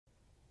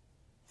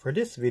For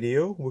this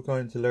video, we're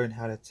going to learn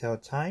how to tell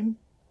time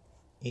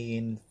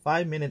in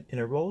 5-minute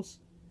intervals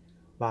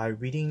by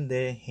reading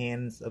the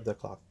hands of the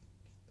clock.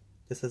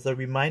 Just as a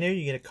reminder,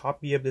 you get a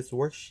copy of this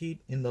worksheet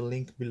in the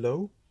link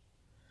below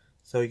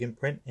so you can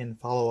print and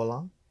follow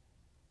along.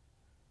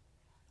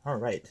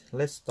 Alright,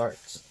 let's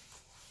start.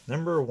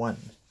 Number 1.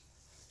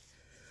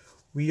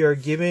 We are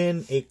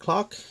given a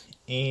clock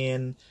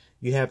and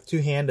you have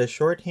two hands, the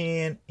short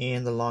hand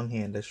and the long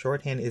hand. The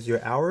short hand is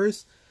your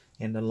hours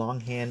and the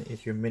long hand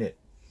is your minute.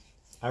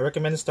 I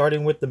recommend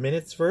starting with the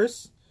minutes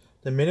first.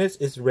 The minutes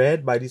is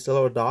read by these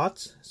little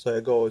dots. So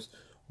it goes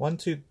 1,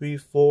 2, 3,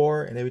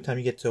 4, and every time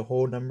you get to a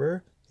whole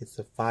number, it's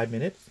a 5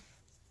 minutes.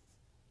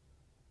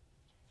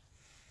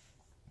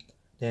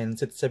 Then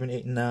 6, 7,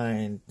 8,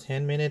 9,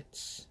 10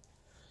 minutes.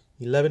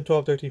 11,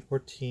 12, 13,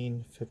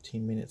 14,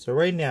 15 minutes. So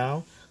right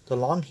now, the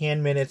long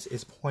hand minutes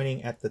is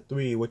pointing at the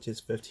 3, which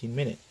is 15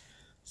 minutes.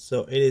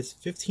 So it is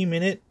 15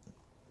 minutes.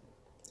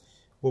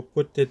 We'll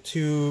put the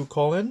 2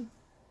 colon.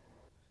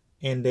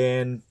 And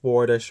then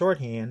for the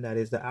shorthand, that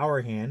is the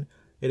hour hand,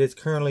 it is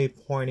currently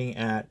pointing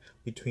at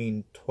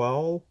between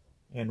 12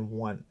 and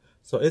 1.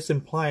 So it's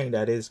implying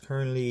that it is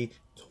currently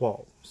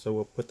 12. So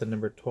we'll put the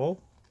number 12.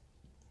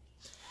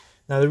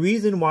 Now the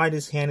reason why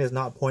this hand is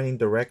not pointing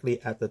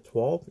directly at the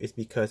 12 is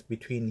because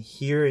between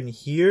here and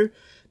here,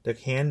 the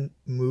hand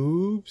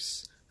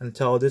moves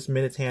until this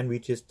minute hand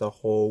reaches the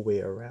whole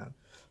way around.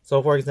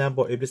 So for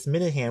example, if this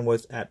minute hand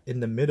was in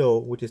the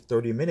middle, which is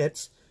 30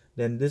 minutes,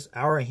 then this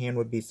hour hand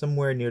would be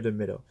somewhere near the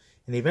middle.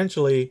 And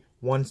eventually,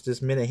 once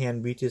this minute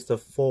hand reaches the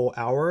full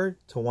hour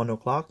to 1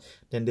 o'clock,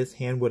 then this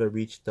hand would have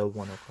reached the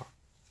 1 o'clock.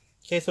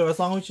 Okay, so as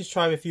long as you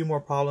try a few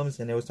more problems,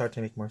 and it will start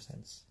to make more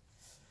sense.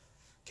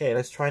 Okay,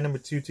 let's try number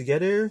 2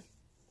 together.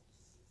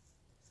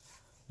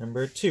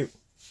 Number 2.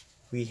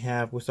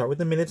 We'll start with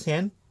the minutes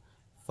hand.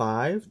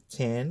 5,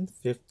 10,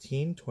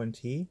 15,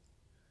 20,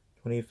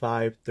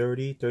 25,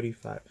 30,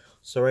 35.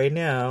 So right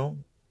now,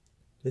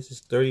 this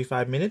is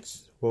 35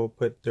 minutes. We'll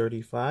put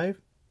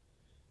 35.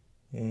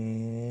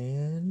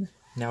 And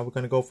now we're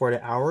going to go for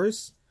the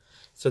hours.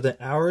 So the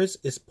hours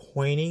is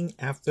pointing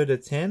after the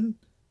 10.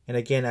 And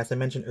again, as I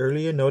mentioned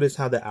earlier, notice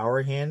how the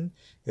hour hand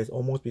is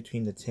almost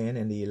between the 10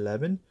 and the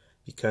 11.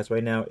 Because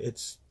right now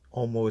it's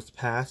almost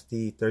past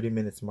the 30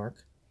 minutes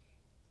mark.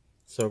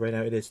 So right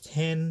now it is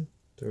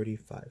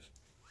 10:35.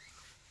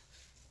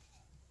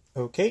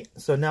 Okay,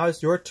 so now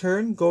it's your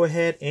turn. Go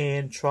ahead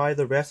and try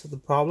the rest of the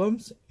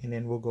problems, and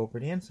then we'll go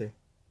over the answer.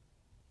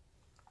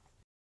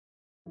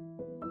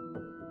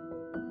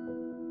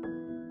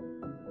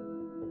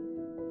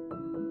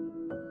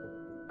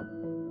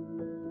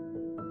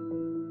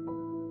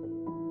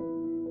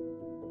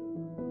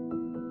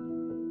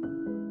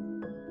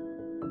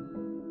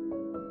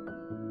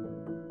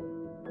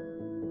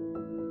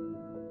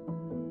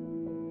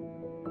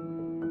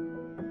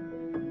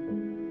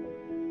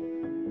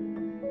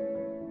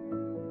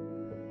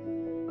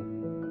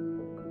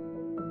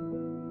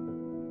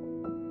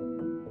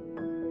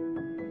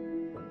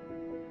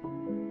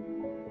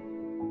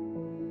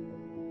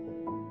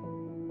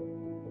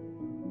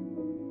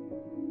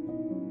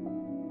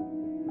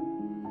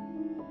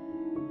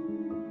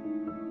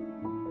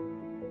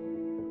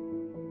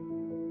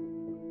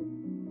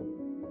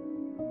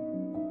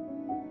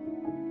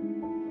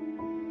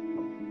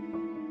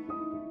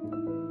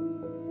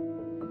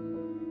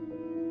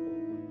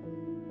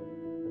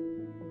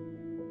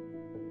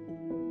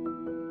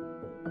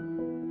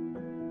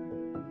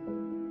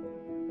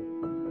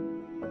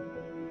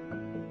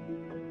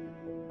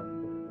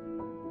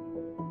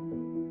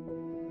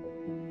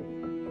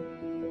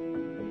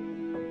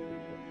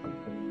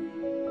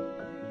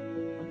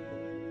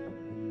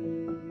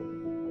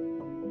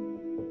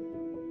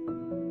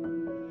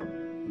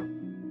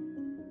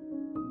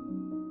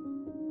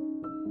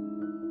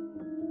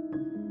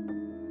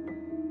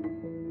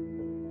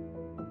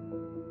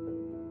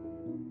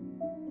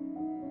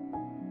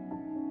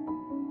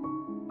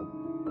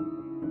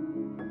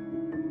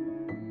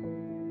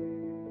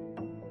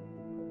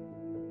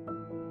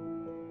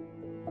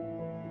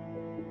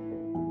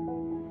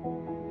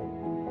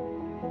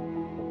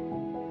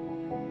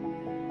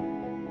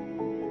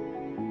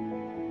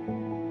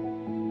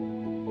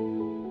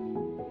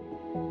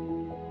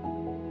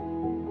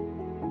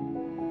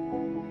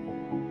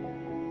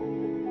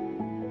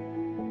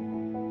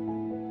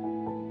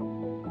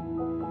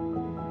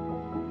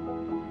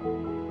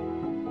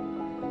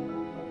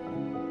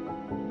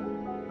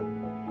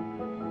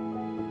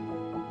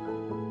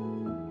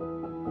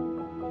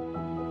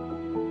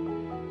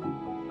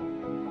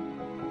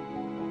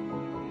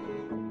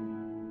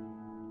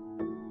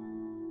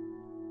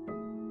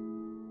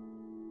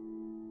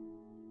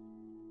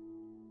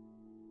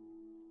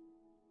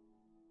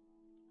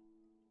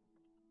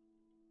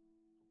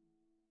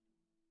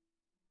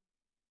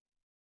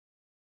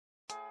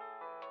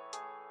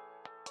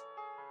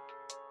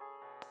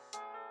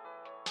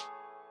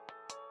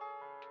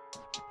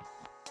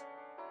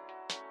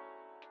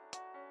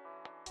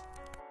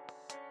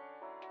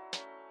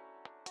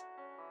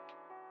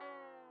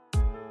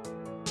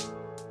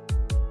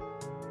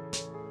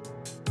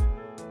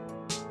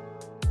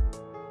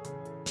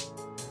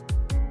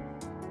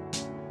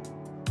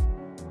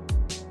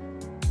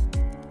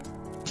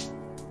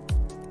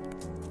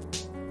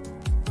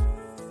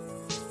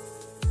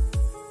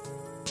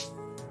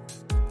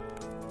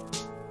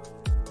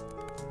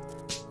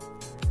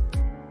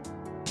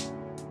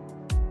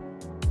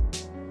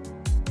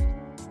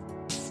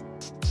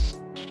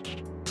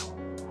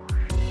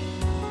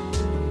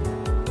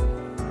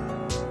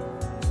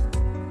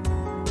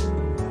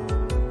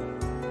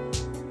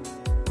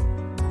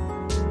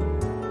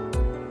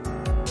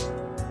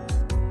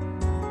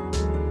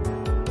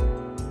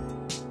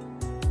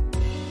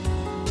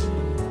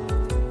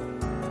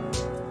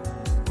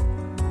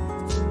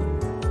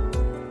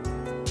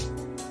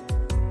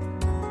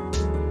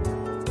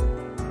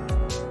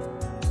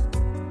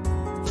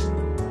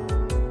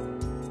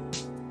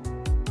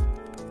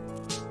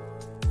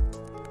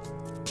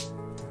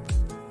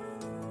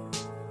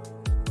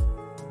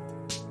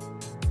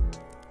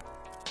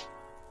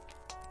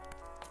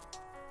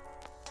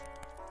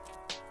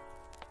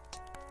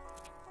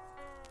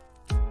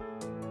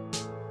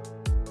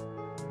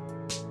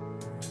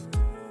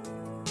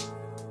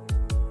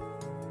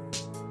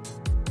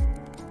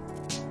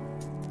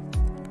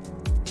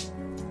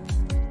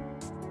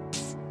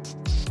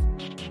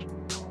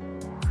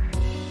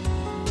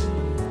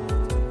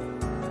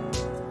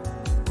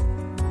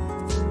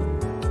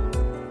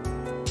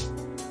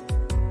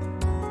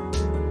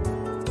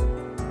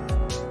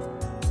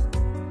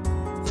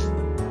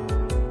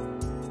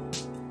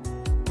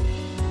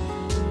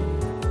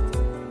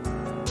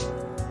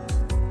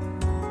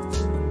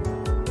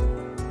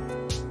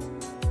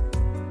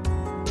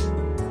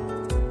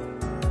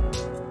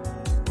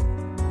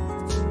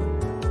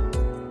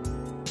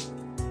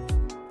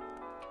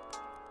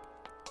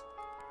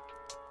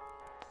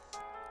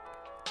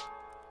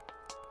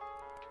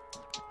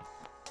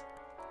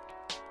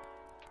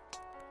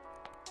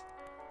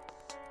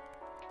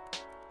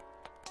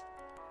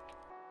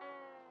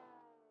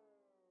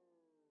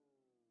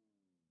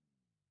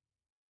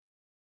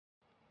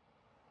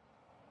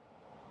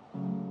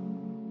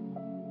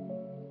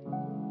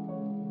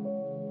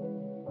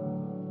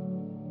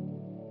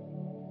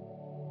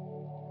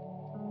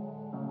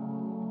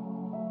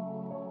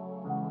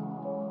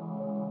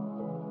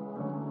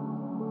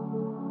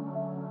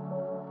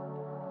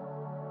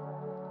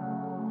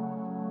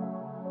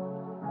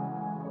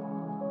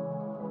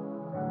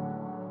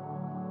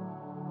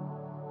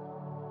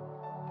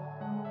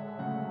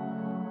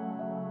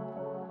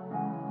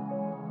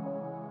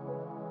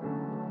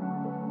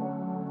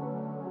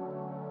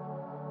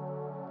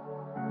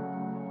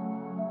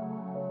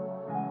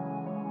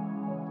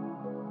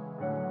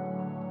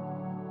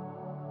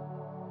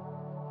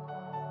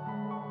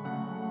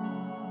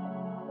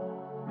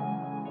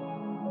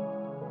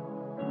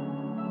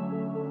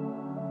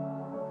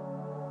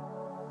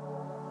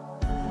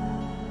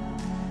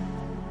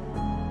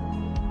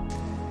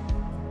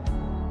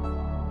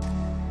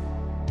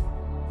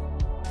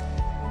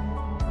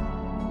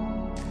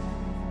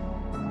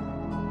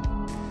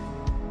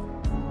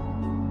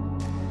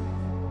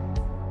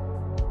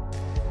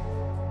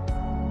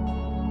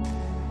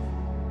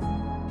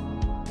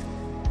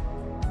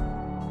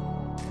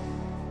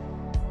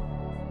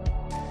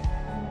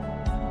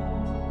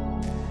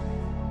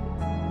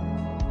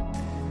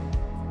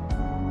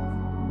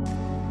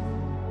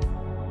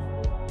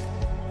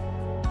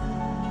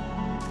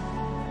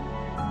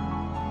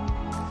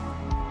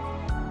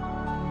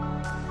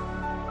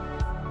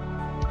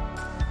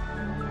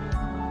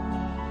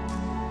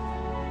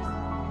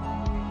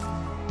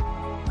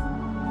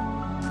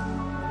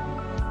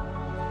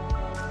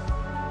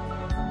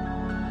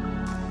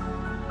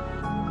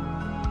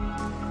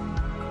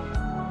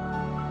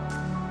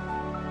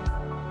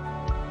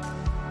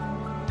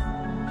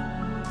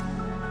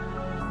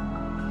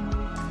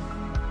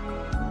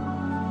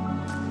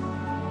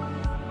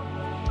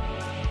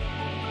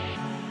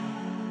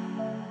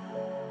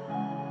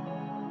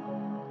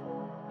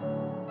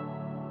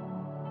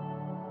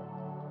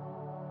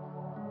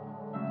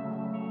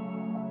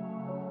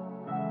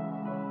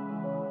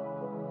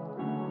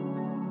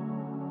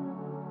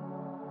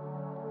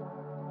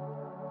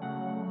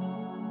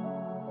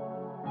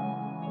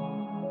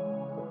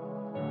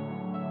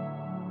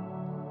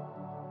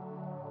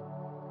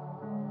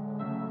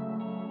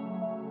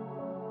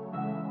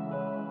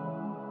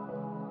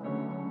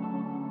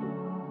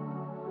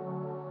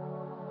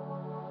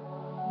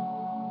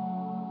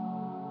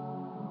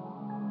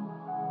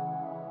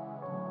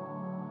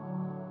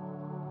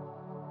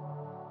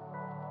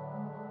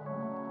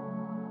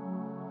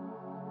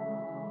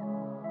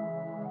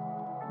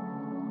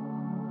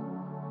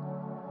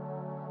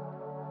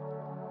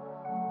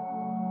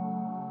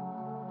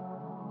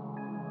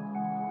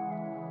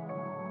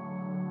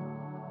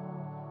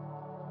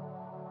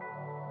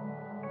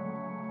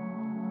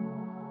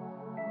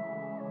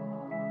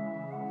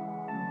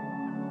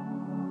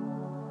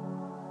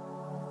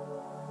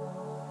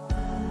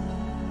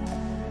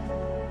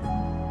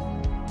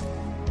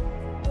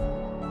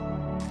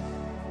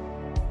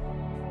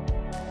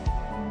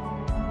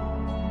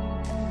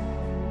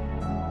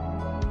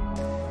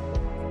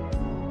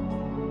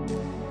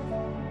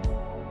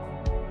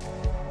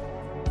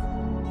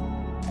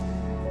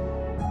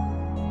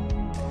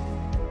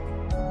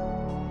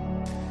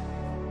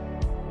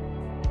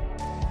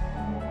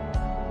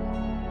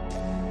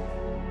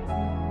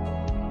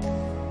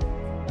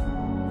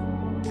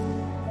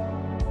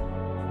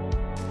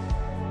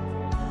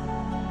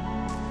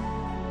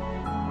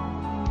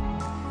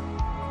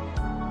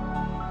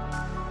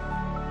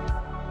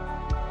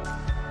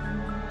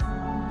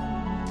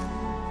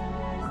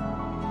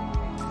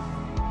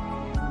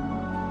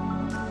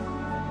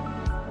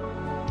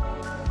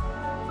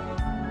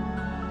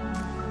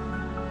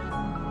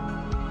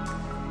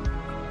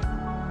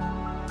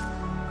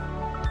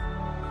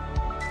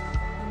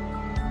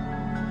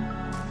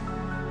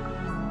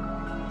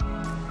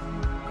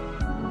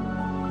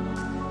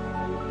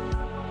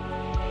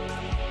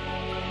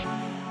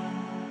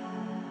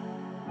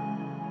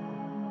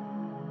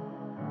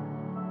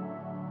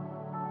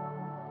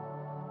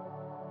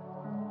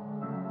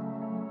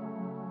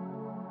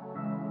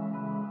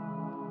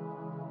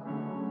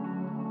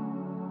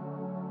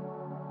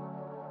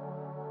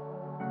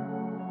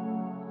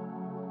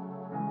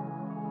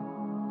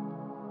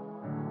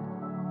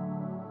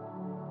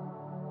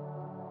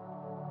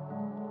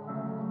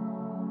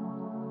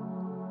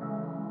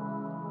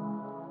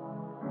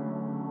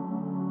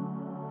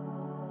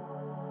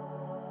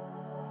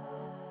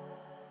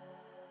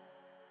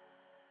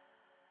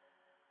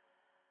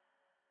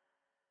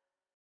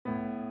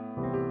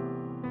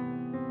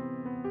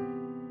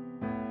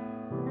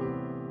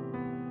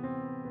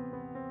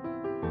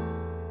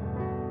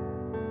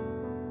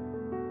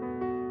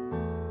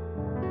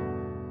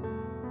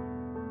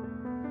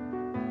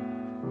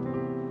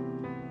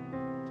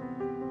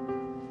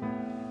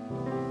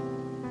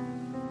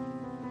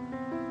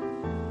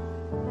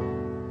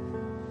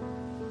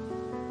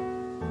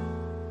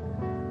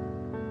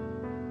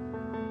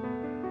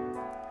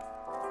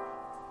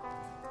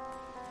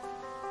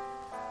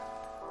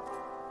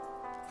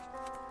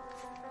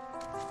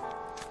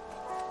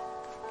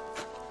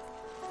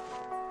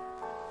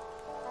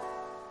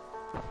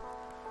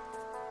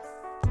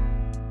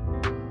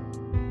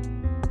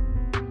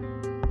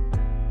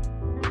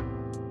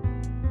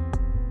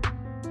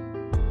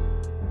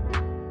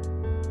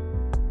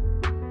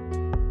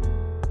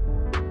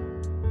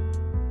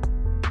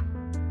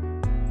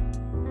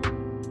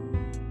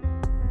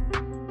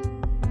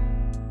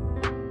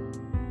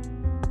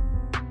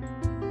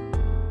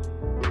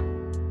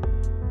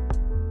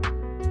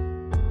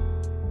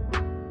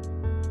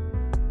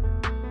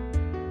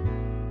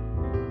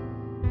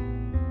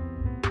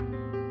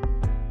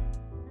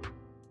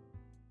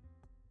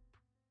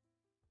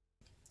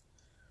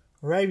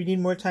 Alright, if you need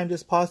more time,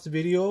 just pause the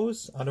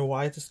videos.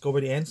 Otherwise, just go over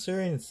the answer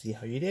and see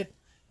how you did.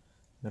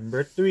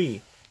 Number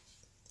 3.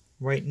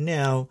 Right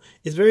now,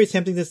 it's very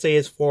tempting to say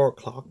it's 4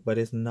 o'clock, but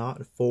it's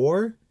not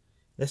 4.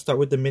 Let's start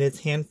with the minutes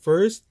hand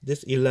first.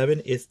 This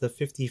 11 is the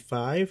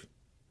 55.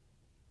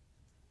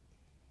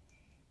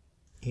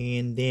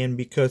 And then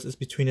because it's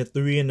between the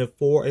 3 and the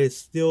 4, it's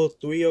still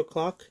 3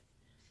 o'clock.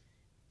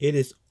 It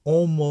is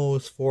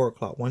almost 4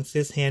 o'clock. Once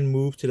this hand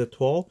moves to the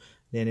 12,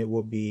 then it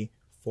will be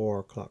 4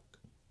 o'clock.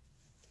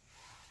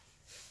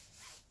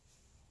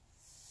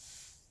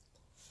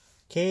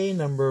 Okay,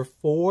 number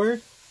 4.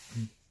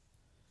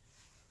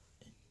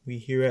 We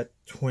here at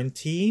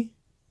 20.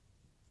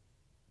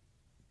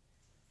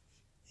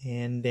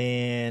 And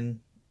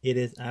then it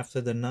is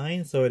after the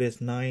 9, so it is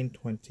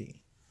 9:20.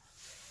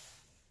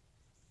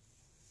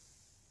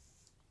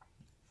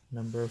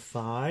 Number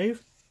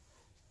 5.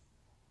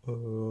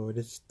 Oh, it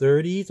is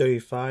 30,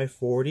 35,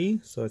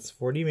 40. So it's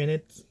 40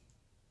 minutes.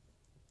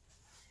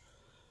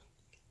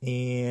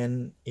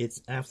 And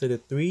it's after the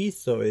 3,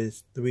 so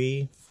it's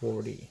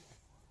 3:40.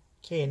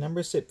 Okay,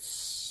 number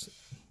 6.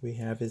 We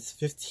have is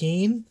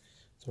 15.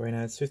 So right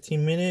now it's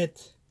 15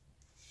 minutes.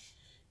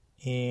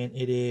 And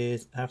it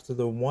is after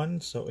the 1,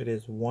 so it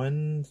is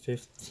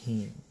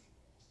 1:15.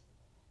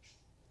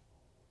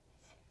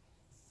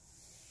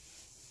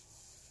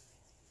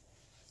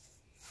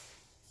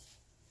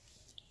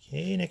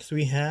 Okay, next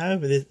we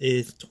have, this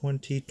is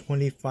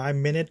 25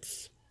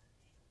 minutes.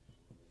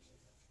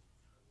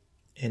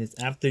 And it's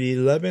after the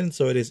 11,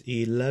 so it is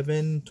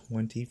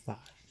 11:25.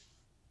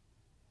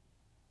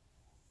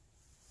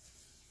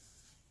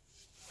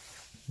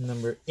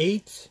 Number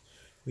 8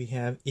 we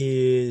have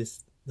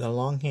is the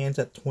long hands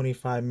at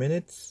 25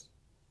 minutes.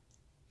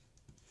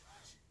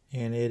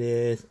 And it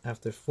is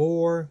after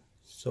 4,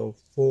 so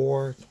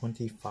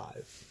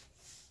 4:25.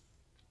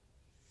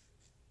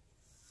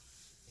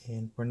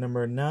 And for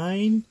number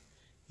 9,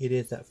 it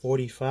is at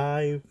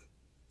 45.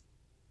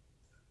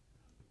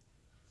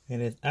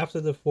 And it's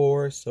after the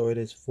 4, so it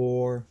is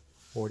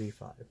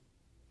 4:45.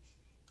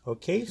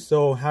 Okay,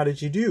 so how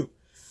did you do?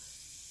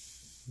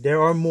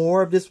 There are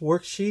more of this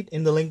worksheet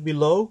in the link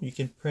below. You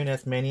can print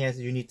as many as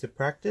you need to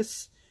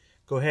practice.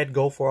 Go ahead,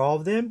 go for all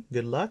of them.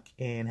 Good luck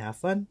and have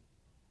fun.